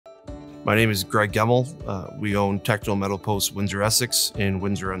My name is Greg Geml. We own Techno Metal Post Windsor-Essex in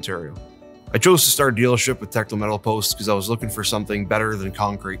Windsor, Ontario. I chose to start a dealership with Techno Metal Post because I was looking for something better than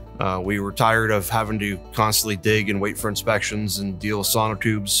concrete. We were tired of having to constantly dig and wait for inspections and deal with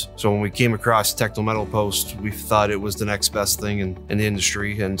sonotubes. So when we came across Techno Metal Post, we thought it was the next best thing in the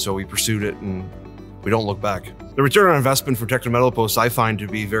industry, and so we pursued it, and we don't look back. The return on investment for Techno Metal Post I find to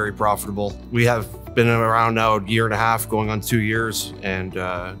be very profitable. We have been around now a year and a half, going on 2 years, and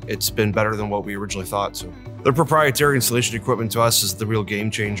it's been better than what we originally thought. So their proprietary installation equipment to us is the real game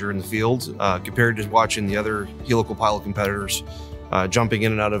changer in the field, compared to watching the other helical pilot competitors jumping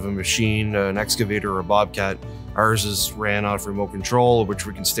in and out of a machine, an excavator or a bobcat. Ours is ran off remote control, which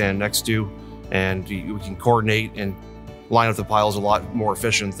we can stand next to, and we can coordinate and line up the piles a lot more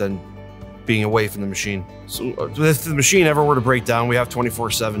efficient than being away from the machine. So if the machine ever were to break down, we have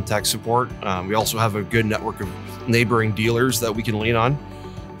 24/7 tech support. We also have a good network of neighboring dealers that we can lean on,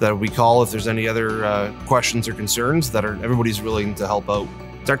 that we call if there's any other questions or concerns, that everybody's willing to help out.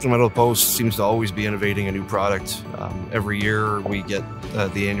 Techno Metal Post seems to always be innovating a new product. Every year we get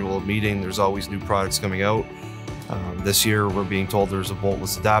the annual meeting, there's always new products coming out. This year we're being told there's a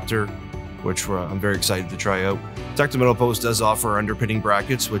boltless adapter, which I'm very excited to try out. Techno Metal Post does offer underpinning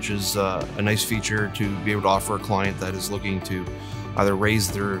brackets, which is a nice feature to be able to offer a client that is looking to either raise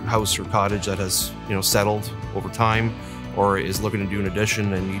their house or cottage that has settled over time, or is looking to do an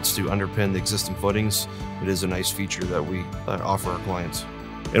addition and needs to underpin the existing footings. It is a nice feature that we offer our clients.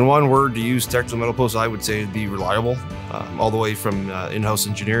 In one word to use Techno Metal Post, I would say it'd be reliable, all the way from in-house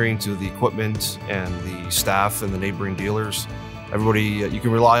engineering to the equipment and the staff and the neighboring dealers. Everybody, you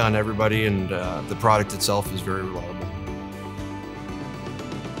can rely on everybody, and the product itself is very reliable.